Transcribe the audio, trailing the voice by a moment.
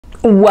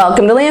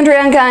Welcome to Landria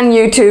Onkka on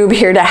YouTube,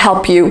 here to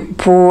help you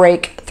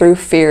break through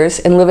fears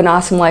and live an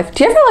awesome life.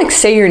 Do you ever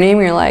say your name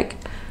and you're like,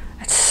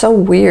 it's so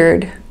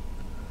weird.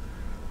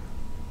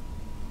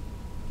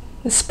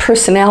 This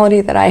personality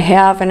that I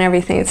have and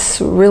everything,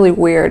 it's really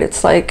weird.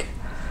 It's like,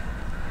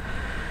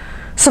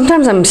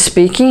 sometimes I'm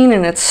speaking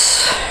and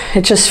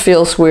it just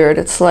feels weird.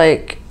 It's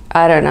like,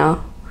 I don't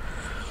know.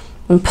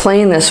 I'm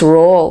playing this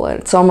role and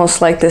it's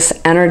almost like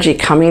this energy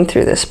coming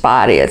through this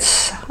body.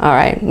 It's all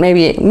right.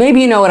 Maybe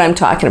you know what I'm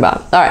talking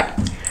about. All right.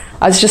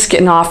 I was just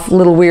getting off a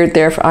little weird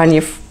there on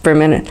you for a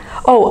minute.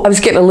 Oh, I was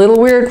getting a little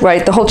weird,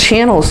 right? The whole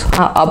channel's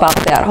about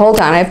that.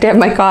 Hold on. I have to have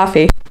my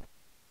coffee.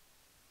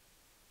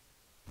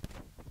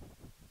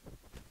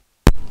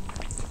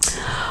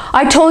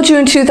 I told you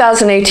in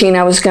 2018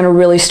 I was going to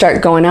really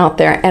start going out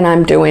there, and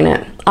I'm doing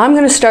it. I'm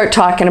going to start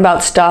talking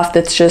about stuff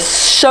that's just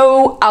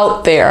so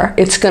out there,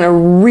 it's going to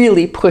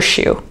really push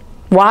you.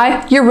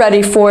 Why? You're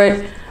ready for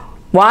it.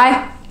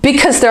 Why?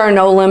 Because there are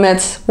no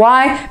limits.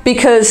 Why?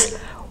 Because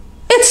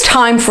it's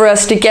time for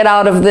us to get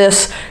out of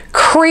this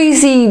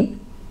crazy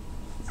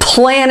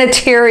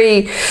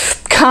planetary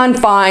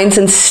confines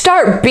and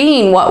start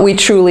being what we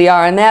truly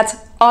are, and that's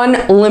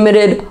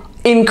unlimited,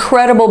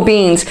 incredible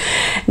beings.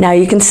 Now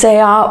you can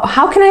say, oh,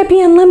 how can I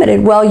be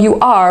unlimited? Well, you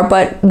are,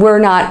 but we're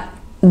not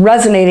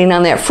resonating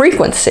on that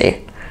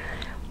frequency.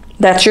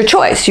 That's your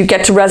choice. You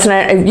get to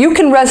resonate. You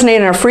can resonate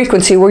on a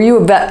frequency where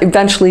you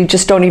eventually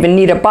just don't even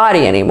need a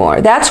body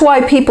anymore. That's why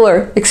people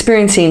are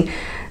experiencing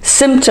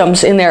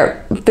symptoms in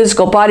their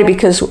physical body,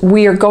 because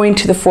we are going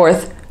to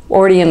the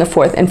already in the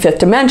fourth and fifth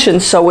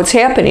dimensions. So what's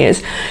happening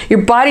is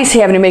your body's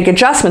having to make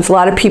adjustments. A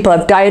lot of people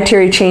have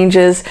dietary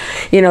changes,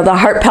 the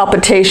heart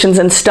palpitations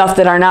and stuff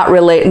that are not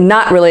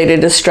related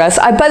to stress.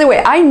 By the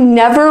way, I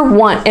never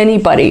want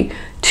anybody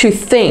to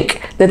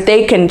think that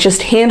they can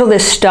just handle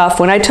this stuff.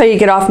 When I tell you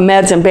get off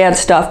meds and bad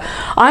stuff,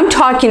 I'm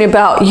talking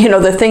about,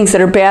 the things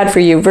that are bad for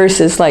you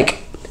versus like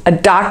a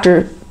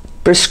doctor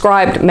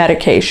prescribed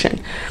medication.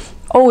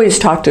 Always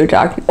talk to a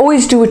doctor.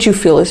 Always do what you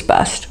feel is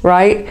best,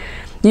 right?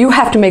 You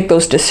have to make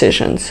those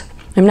decisions.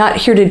 I'm not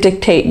here to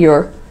dictate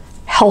your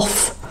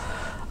health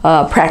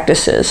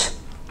practices.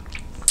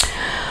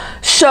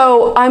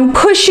 So I'm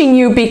pushing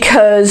you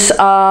because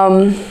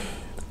I'm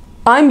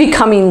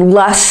becoming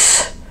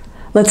less,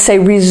 let's say,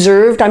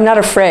 reserved. I'm not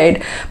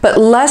afraid, but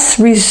less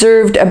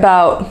reserved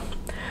about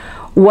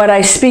what I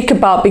speak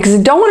about, because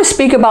I don't want to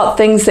speak about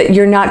things that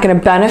you're not going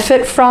to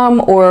benefit from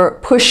or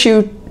push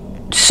you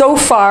so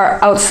far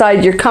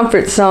outside your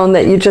comfort zone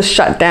that you just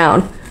shut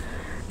down.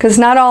 Because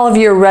not all of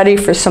you are ready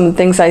for some of the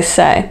things I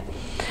say.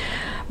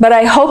 But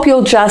I hope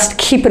you'll just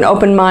keep an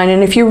open mind.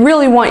 And if you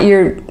really want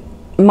your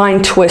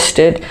mind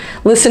twisted,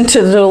 listen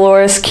to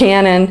Dolores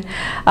Cannon.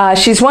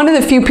 She's one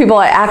of the few people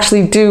I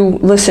actually do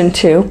listen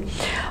to.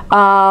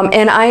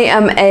 And I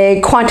am a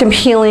quantum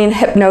healing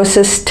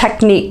hypnosis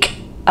technique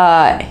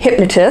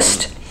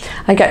hypnotist.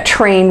 I got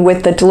trained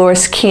with the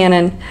Dolores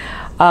Cannon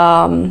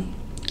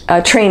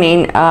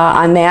training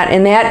on that,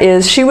 and that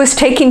is, she was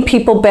taking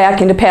people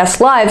back into past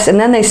lives, and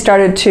then they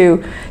started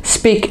to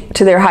speak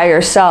to their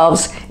higher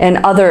selves, and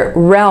other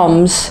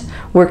realms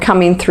were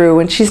coming through.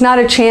 And she's not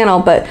a channel,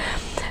 but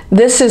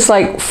this is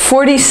like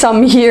 40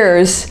 some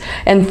years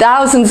and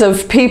thousands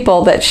of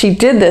people that she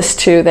did this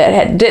to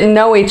that didn't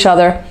know each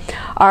other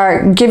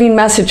are giving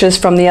messages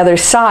from the other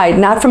side,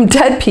 not from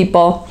dead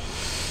people,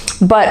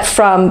 but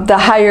from the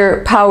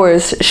higher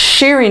powers,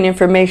 sharing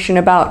information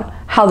about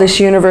how this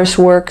universe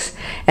works,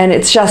 and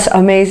it's just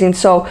amazing.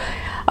 So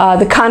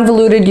the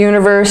convoluted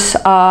universe,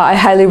 I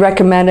highly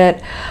recommend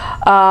it.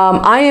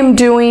 I am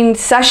doing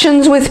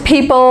sessions with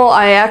people.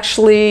 I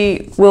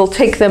actually will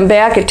take them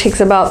back. It takes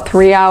about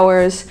 3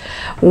 hours.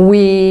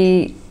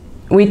 We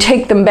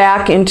take them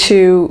back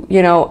into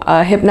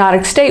a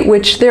hypnotic state,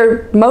 which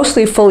they're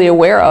mostly fully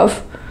aware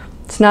of.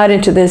 It's not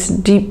into this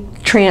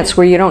deep trance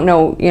where you don't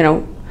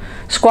know,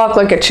 squawk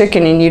like a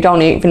chicken and you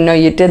don't even know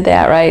you did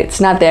that, right?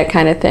 It's not that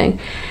kind of thing.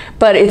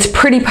 But it's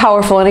pretty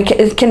powerful, and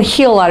it can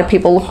heal a lot of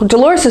people.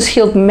 Dolores has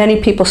healed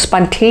many people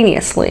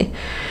spontaneously.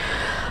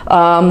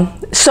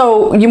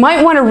 So you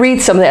might want to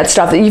read some of that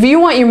stuff. If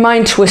you want your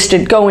mind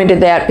twisted, go into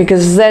that,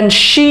 because then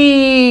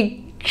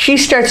she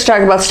starts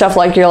talking about stuff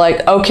like, you're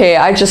like, okay,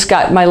 I just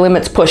got my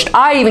limits pushed.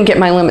 I even get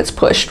my limits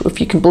pushed, if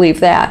you can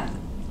believe that.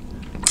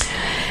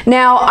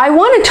 Now, I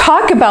want to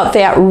talk about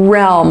that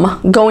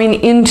realm,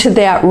 going into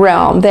that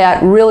realm,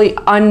 that really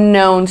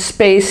unknown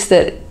space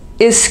that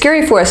is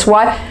scary for us.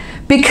 Why?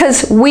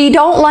 Because we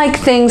don't like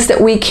things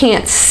that we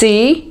can't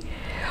see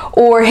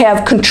or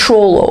have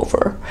control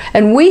over.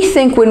 And we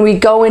think when we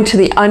go into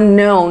the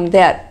unknown,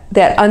 that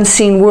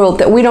unseen world,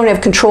 that we don't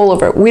have control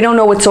over it. We don't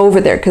know what's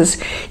over there,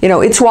 because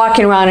it's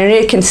walking around and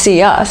it can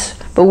see us,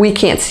 but we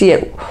can't see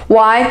it.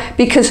 Why?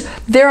 Because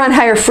they're on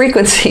higher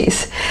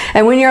frequencies.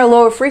 And when you're a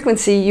lower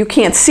frequency, you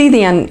can't see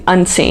the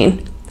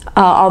unseen.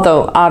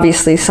 Although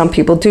obviously some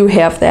people do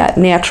have that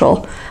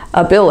natural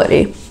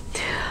ability.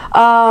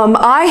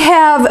 I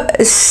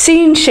have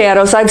seen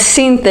shadows, I've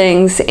seen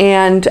things,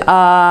 and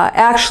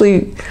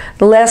actually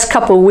the last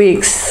couple of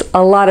weeks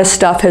a lot of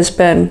stuff has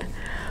been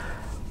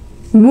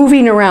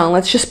moving around.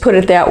 Let's just put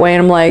it that way.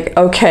 And I'm like,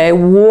 okay,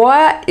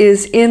 what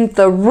is in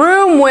the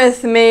room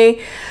with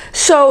me?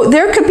 So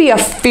there could be a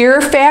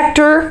fear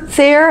factor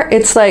there.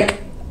 It's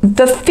like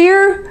the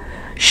fear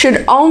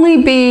should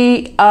only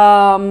be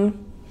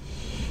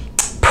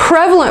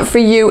prevalent for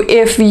you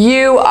if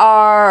you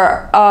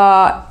are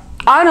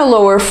on a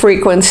lower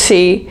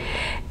frequency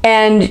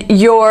and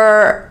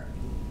you're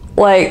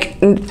like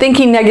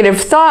thinking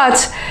negative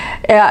thoughts.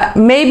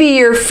 Maybe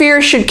your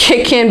fear should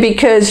kick in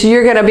because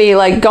you're going to be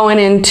like going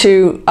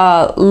into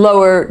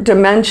lower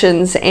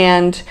dimensions,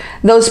 and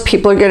those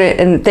people are going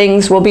to, and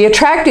things will be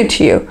attracted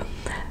to you.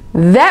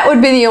 That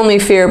would be the only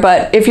fear.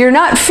 But if you're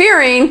not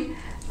fearing,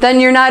 then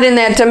you're not in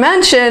that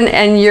dimension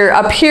and you're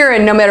up here,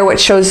 and no matter what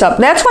shows up.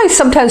 That's why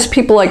sometimes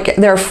people, like,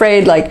 they're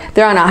afraid, like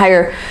they're on a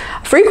higher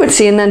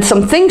frequency and then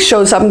something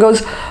shows up and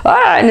goes,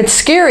 ah, and it's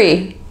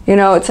scary. You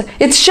know,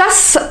 it's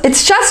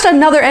just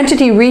another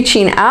entity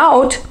reaching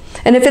out.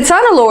 And if it's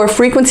on a lower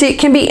frequency, it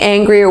can be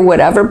angry or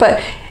whatever,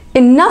 but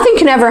nothing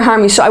can ever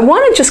harm you. So I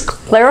want to just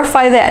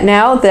clarify that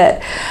now,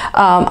 that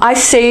I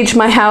sage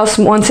my house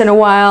once in a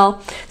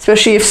while,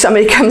 especially if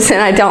somebody comes in,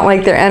 I don't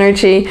like their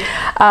energy.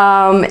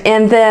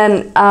 And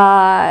then,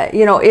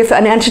 you know, if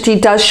an entity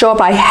does show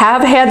up, I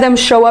have had them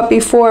show up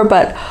before,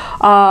 but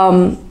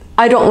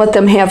I don't let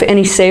them have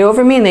any say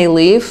over me, and they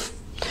leave.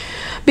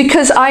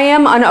 Because I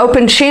am an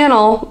open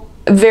channel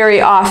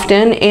very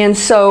often, and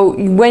so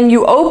when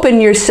you open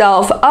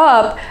yourself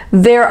up,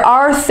 there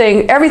are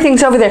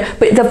everything's over there.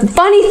 But the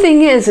funny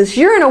thing is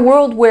you're in a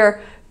world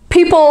where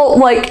people,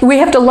 like, we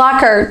have to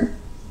lock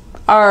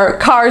our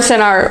cars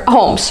and our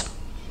homes.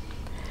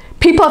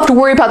 People have to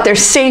worry about their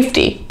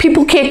safety.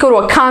 People can't go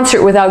to a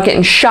concert without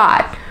getting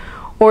shot,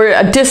 or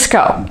a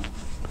disco.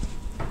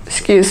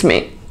 Excuse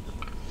me.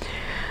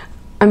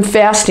 I'm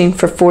fasting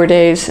for 4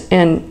 days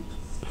and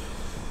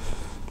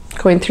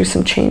going through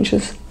some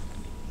changes.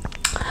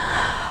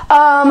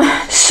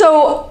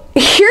 So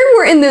here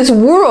we're in this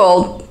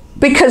world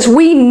because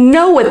we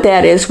know what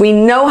that is. We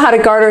know how to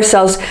guard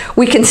ourselves.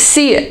 We can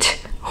see it,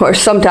 or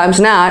sometimes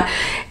not.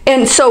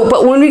 And so,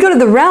 but when we go to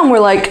the realm, we're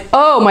like,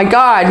 oh my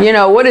God, you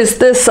know, what is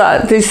this?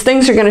 These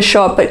things are going to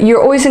show up, but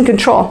you're always in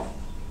control.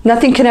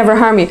 Nothing can ever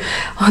harm you.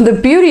 The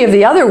beauty of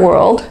the other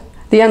world,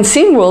 the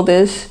unseen world,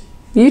 is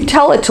you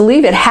tell it to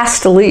leave, it has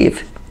to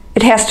leave.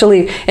 It has to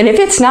leave. And if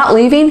it's not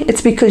leaving, it's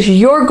because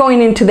you're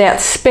going into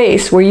that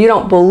space where you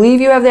don't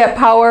believe you have that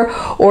power,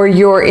 or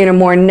you're in a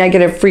more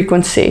negative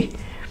frequency,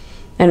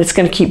 and it's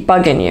going to keep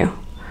bugging you.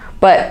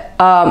 But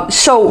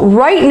so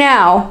right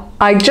now,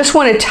 I just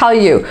want to tell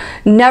you,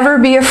 never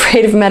be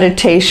afraid of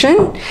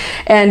meditation.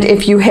 And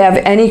if you have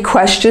any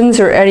questions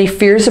or any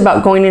fears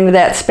about going into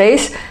that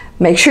space,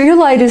 make sure your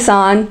light is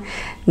on.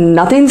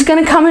 Nothing's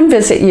going to come and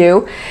visit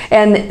you.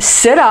 And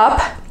sit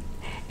up.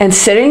 And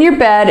sit in your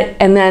bed,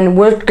 and then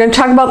we're going to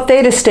talk about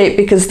theta state,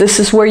 because this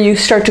is where you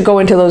start to go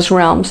into those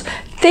realms.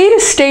 Theta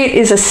state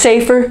is a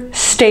safer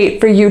state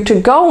for you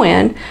to go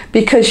in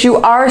because you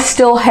are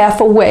still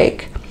half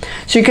awake.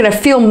 So you're going to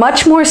feel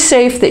much more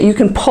safe, that you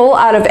can pull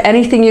out of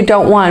anything you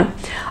don't want.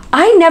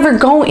 I never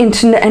go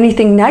into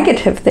anything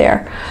negative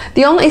there.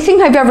 The only thing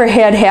I've ever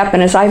had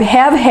happen is I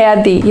have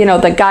had the, you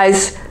know, the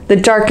guys, the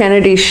dark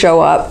entities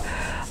show up.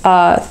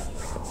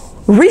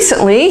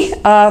 Recently,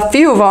 a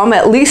few of them,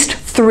 at least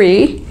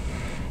 3,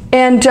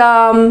 and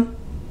I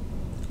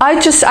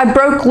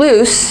broke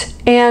loose,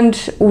 and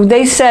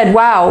they said,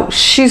 wow,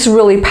 she's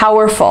really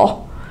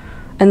powerful,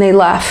 and they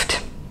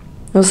left.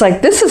 I was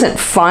like, this isn't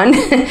fun.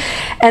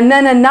 And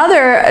then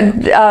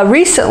another,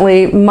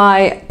 recently,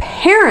 my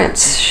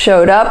parents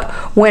showed up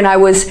when I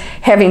was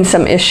having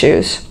some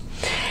issues.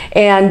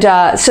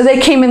 And so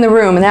they came in the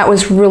room, and that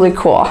was really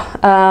cool.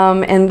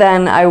 And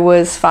then I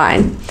was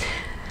fine.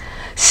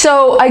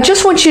 So I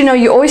just want you to know,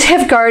 you always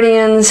have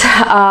guardians, and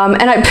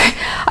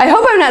I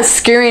hope I'm not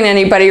scaring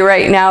anybody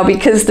right now,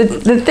 because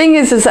the thing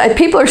is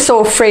people are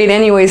so afraid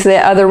anyways of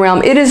that other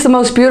realm. It is the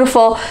most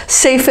beautiful,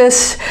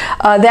 safest,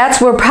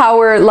 that's where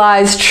power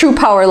lies, true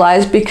power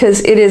lies, because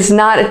it is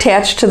not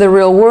attached to the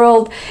real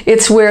world.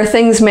 It's where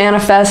things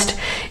manifest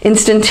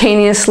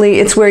instantaneously.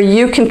 It's where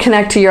you can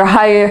connect to your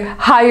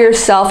higher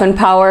self and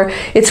power.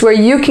 It's where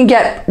you can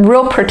get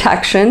real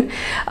protection,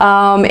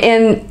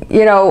 and,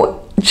 you know,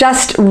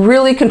 just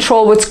really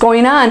control what's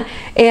going on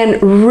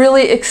and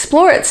really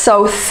explore it.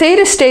 So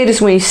theta state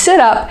is when you sit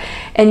up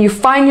and you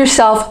find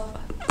yourself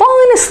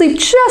falling asleep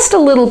just a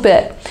little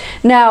bit.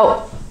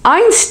 Now,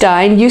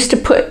 Einstein used to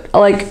put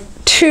like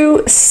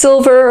 2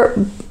 silver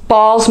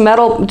balls,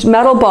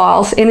 metal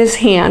balls in his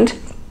hand,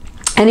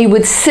 and he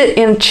would sit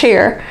in a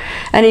chair,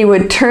 and he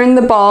would turn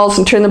the balls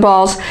and turn the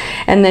balls,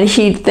 and then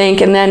he'd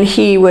think, and then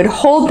he would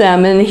hold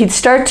them, and he'd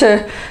start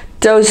to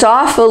doze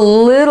off a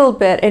little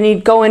bit, and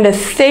he'd go into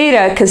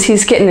theta because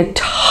he's getting a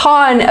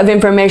ton of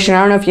information.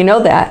 I don't know if you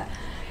know that.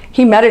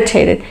 He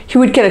meditated. He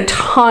would get a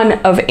ton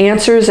of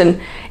answers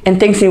and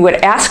things, and he would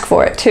ask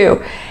for it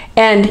too.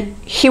 And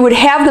he would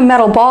have the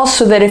metal balls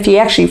so that if he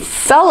actually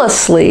fell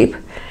asleep,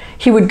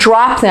 he would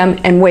drop them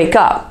and wake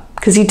up,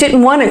 because he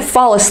didn't want to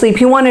fall asleep.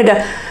 He wanted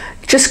to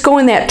just go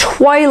in that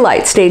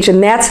twilight stage,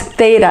 and that's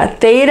theta.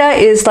 Theta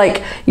is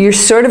like you're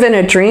sort of in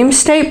a dream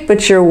state,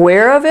 but you're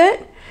aware of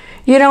it,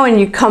 you know, and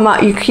you come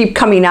out, you keep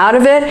coming out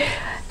of it.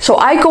 So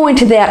I go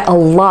into that a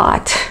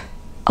lot.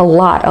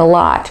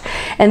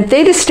 And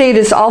theta state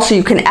is also,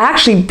 you can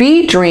actually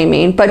be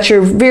dreaming, but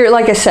you're very,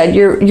 like I said,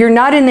 you're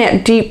not in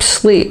that deep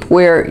sleep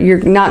where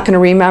you're not going to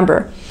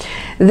remember.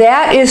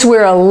 That is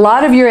where a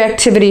lot of your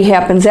activity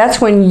happens.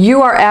 That's when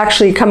you are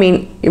actually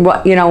coming,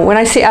 you know, when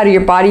I say out of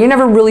your body, you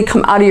never really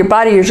come out of your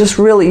body.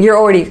 You're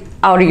already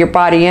out of your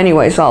body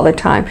anyways all the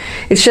time.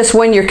 It's just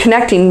when you're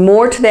connecting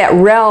more to that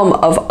realm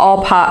of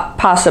all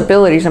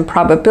possibilities and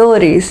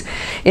probabilities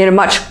in a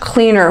much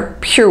cleaner,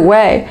 pure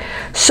way.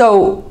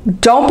 So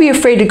don't be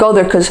afraid to go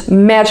there, because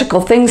magical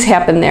things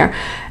happen there.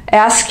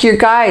 Ask your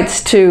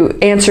guides to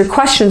answer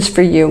questions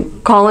for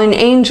you. Call in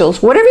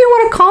angels, whatever you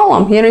want to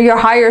call them. You know, your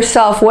higher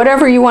self,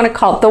 whatever you want to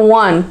call it, the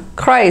one,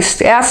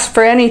 Christ. Ask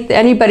for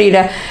anybody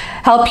to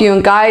help you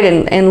and guide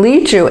and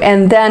lead you,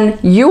 and then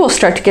you will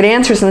start to get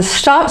answers. And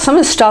some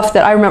of the stuff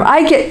that I remember,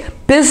 I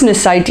get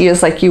business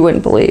ideas like you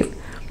wouldn't believe.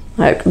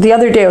 Like the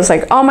other day I was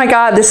like, oh my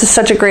God, this is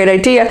such a great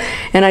idea,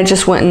 and I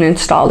just went and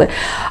installed it.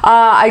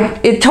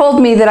 It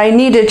told me that I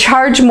need to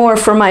charge more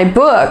for my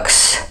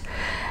books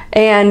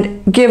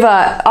and give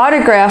an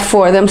autograph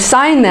for them,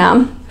 sign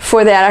them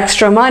for that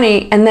extra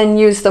money, and then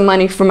use the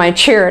money for my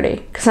charity.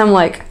 Because I'm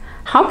like,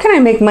 how can I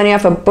make money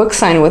off a book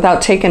signing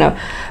without taking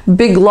a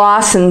big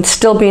loss and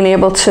still being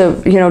able to,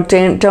 you know,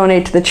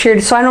 donate to the charity?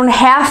 So I don't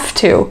have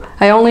to.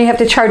 I only have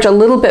to charge a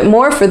little bit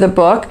more for the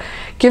book,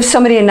 give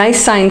somebody a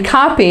nice signed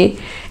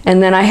copy,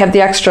 and then I have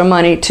the extra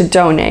money to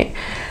donate.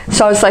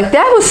 So I was like,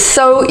 that was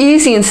so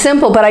easy and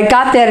simple, but I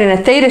got that in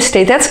a theta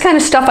state. That's kind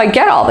of stuff I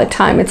get all the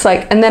time. It's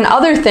like, and then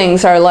other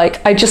things are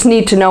like, I just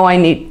need to know I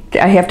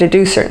have to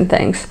do certain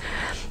things,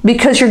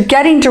 because you're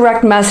getting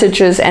direct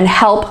messages and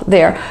help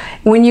there.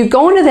 When you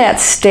go into that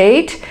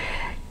state,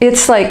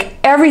 it's like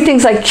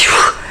everything's like,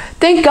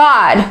 thank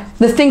God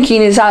the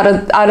thinking is out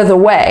of the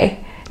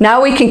way.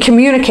 Now we can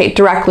communicate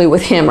directly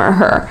with him or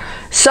her.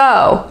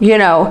 So, you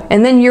know,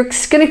 and then you're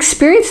going to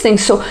experience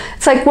things. So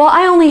it's like, well,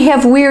 I only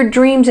have weird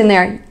dreams in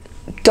there.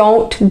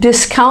 Don't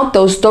discount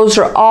those. Those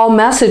are all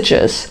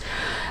messages.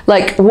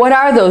 Like, what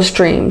are those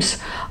dreams?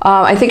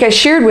 I think I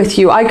shared with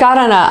you, I got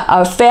on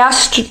a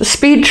fast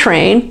speed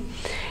train,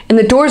 and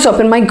the doors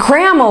open. My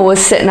grandma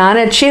was sitting on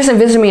it. She hasn't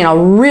visited me in a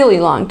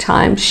really long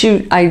time.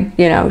 She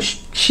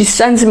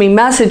sends me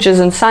messages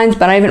and signs,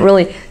 but I haven't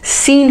really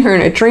seen her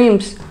in her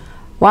dreams.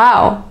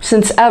 Wow,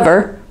 since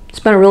ever. It's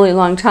been a really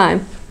long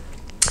time.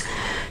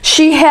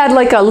 She had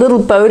like a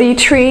little Bodhi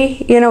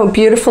tree, you know, a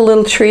beautiful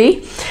little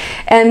tree.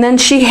 And then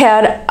she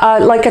had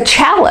like a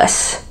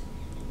chalice.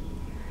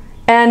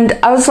 And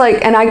I was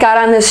like, and I got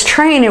on this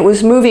train, it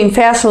was moving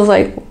fast. I was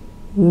like,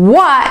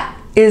 what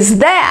is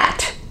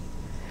that?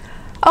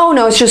 Oh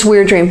no, it's just a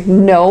weird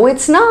dream. No,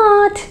 it's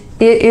not.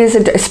 It is,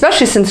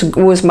 especially since it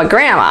was my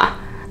grandma.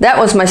 That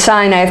was my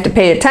sign I have to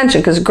pay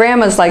attention, because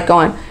grandma's like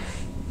going,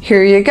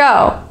 here you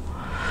go.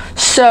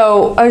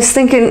 So I was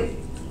thinking,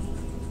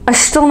 I'm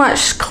still not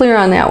clear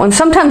on that one.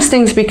 Sometimes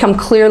things become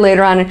clear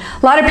later on. And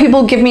a lot of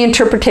people give me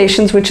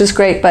interpretations, which is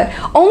great, but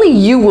only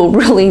you will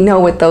really know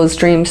what those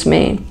dreams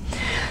mean.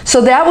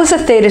 So that was a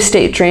theta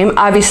state dream,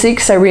 obviously,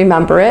 because I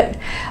remember it.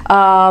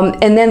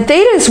 And then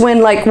theta is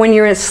when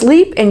you're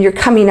asleep and you're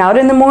coming out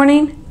in the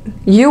morning,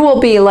 you will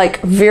be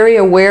like very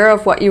aware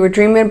of what you were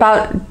dreaming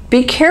about.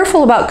 Be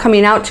careful about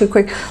coming out too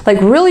quick.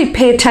 Like really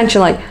pay attention,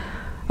 like,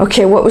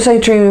 okay, what was I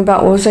dreaming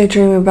about? What was I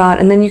dreaming about?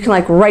 And then you can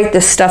like write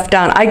this stuff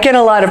down. I get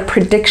a lot of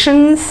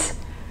predictions.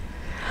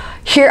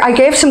 Here, I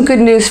gave some good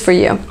news for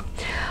you.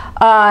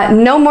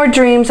 No more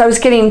dreams. I was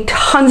getting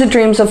tons of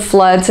dreams of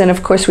floods, and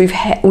of course we've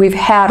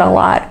had a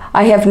lot.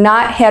 I have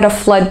not had a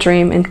flood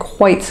dream in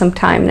quite some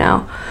time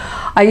now.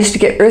 I used to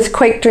get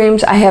earthquake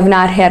dreams. I have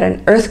not had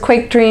an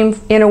earthquake dream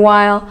in a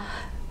while.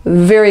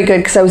 Very good,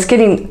 because I was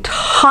getting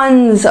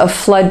tons of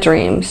flood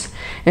dreams.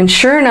 And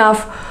sure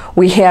enough,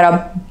 we had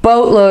a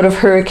boatload of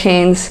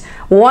hurricanes,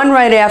 one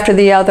right after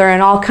the other,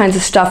 and all kinds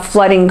of stuff,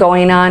 flooding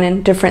going on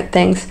and different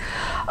things.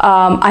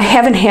 I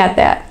haven't had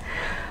that.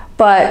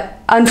 But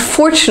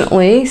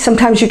unfortunately,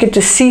 sometimes you get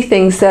to see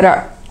things that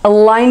are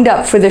lined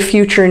up for the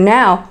future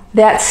now.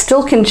 That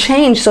still can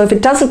change. So if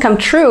it doesn't come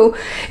true,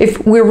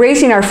 if we're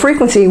raising our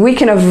frequency, we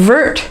can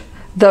avert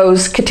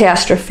those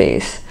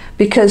catastrophes,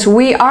 because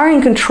we are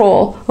in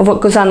control of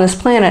what goes on this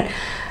planet.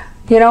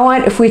 You know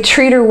what? If we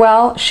treat her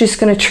well, she's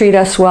going to treat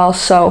us well.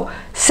 So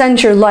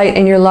send your light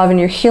and your love and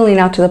your healing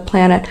out to the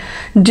planet.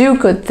 Do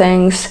good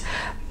things.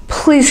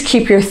 Please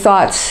keep your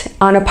thoughts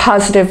on a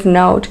positive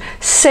note.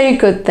 Say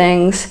good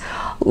things.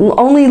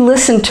 Only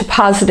listen to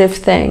positive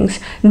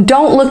things.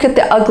 Don't look at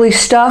the ugly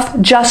stuff.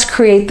 Just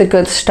create the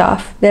good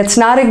stuff. That's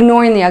not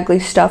ignoring the ugly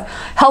stuff.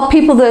 Help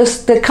people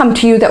that come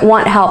to you that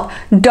want help.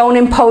 Don't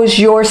impose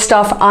your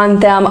stuff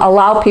on them.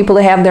 Allow people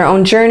to have their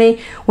own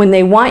journey. When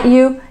they want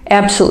you,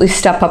 absolutely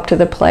step up to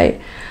the plate.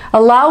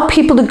 Allow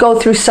people to go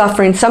through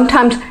suffering.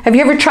 Sometimes, have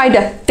you ever tried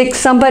to fix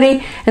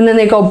somebody and then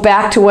they go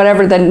back to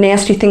whatever the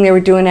nasty thing they were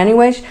doing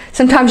anyways?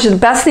 Sometimes the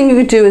best thing you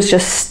could do is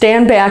just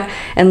stand back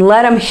and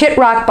let them hit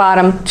rock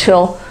bottom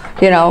till,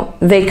 you know,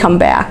 they come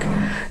back.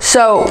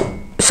 So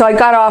I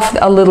got off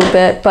a little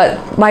bit,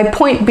 but my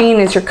point being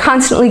is you're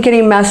constantly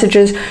getting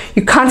messages,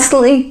 you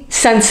constantly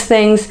sense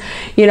things.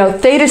 You know,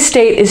 theta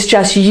state is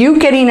just you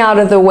getting out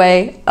of the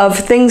way of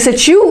things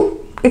that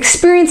you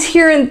experience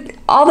here and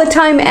all the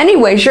time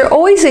anyways. You're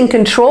always in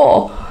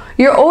control.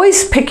 You're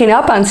always picking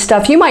up on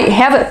stuff. You might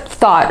have a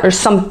thought or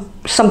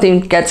something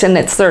gets in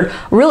that's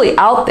really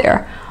out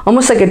there,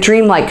 almost like a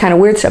dreamlike kind of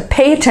weird stuff.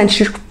 Pay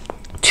attention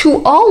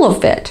to all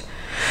of it.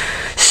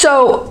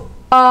 So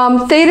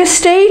theta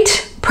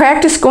state,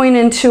 practice going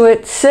into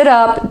it, sit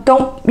up.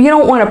 You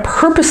don't want to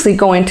purposely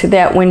go into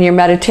that when you're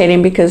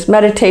meditating, because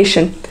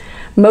meditation,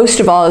 most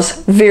of all, is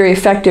very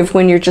effective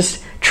when you're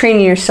just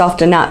training yourself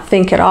to not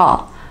think at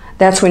all.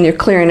 That's when you're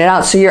clearing it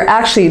out. So you're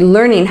actually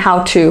learning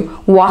how to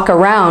walk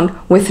around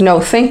with no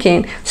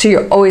thinking, so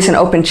you're always an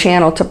open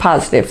channel to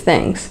positive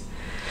things.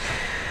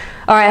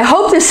 All right, I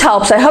hope this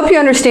helps. I hope you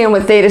understand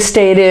what theta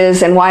state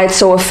is and why it's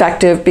so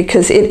effective,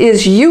 because it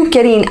is you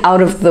getting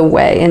out of the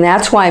way. And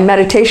that's why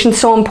meditation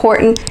is so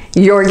important.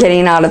 You're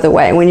getting out of the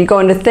way. When you go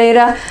into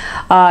theta,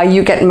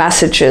 you get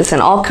messages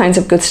and all kinds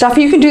of good stuff.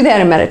 You can do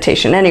that in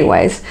meditation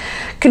anyways.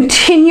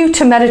 Continue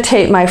to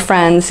meditate, my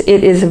friends.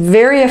 It is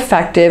very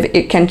effective.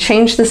 It can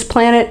change this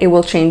planet. It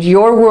will change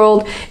your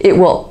world. It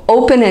will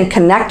open and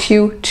connect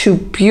you to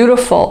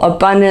beautiful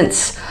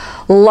abundance,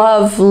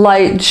 love,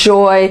 light,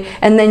 joy,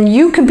 and then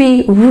you can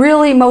be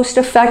really most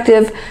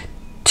effective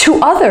to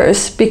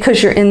others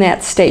because you're in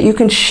that state. You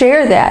can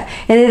share that,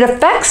 and it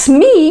affects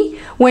me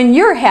when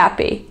you're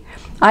happy.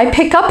 I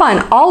pick up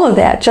on all of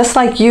that just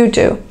like you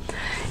do.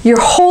 You're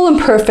whole and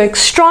perfect,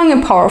 strong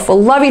and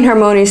powerful, loving,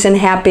 harmonious, and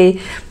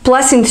happy.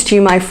 Blessings to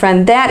you, my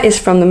friend. That is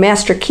from the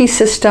Master Key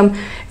System.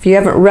 If you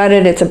haven't read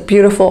it, it's a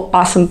beautiful,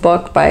 awesome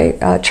book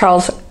by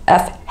Charles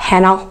F.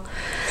 Hannell.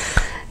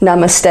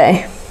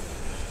 Namaste.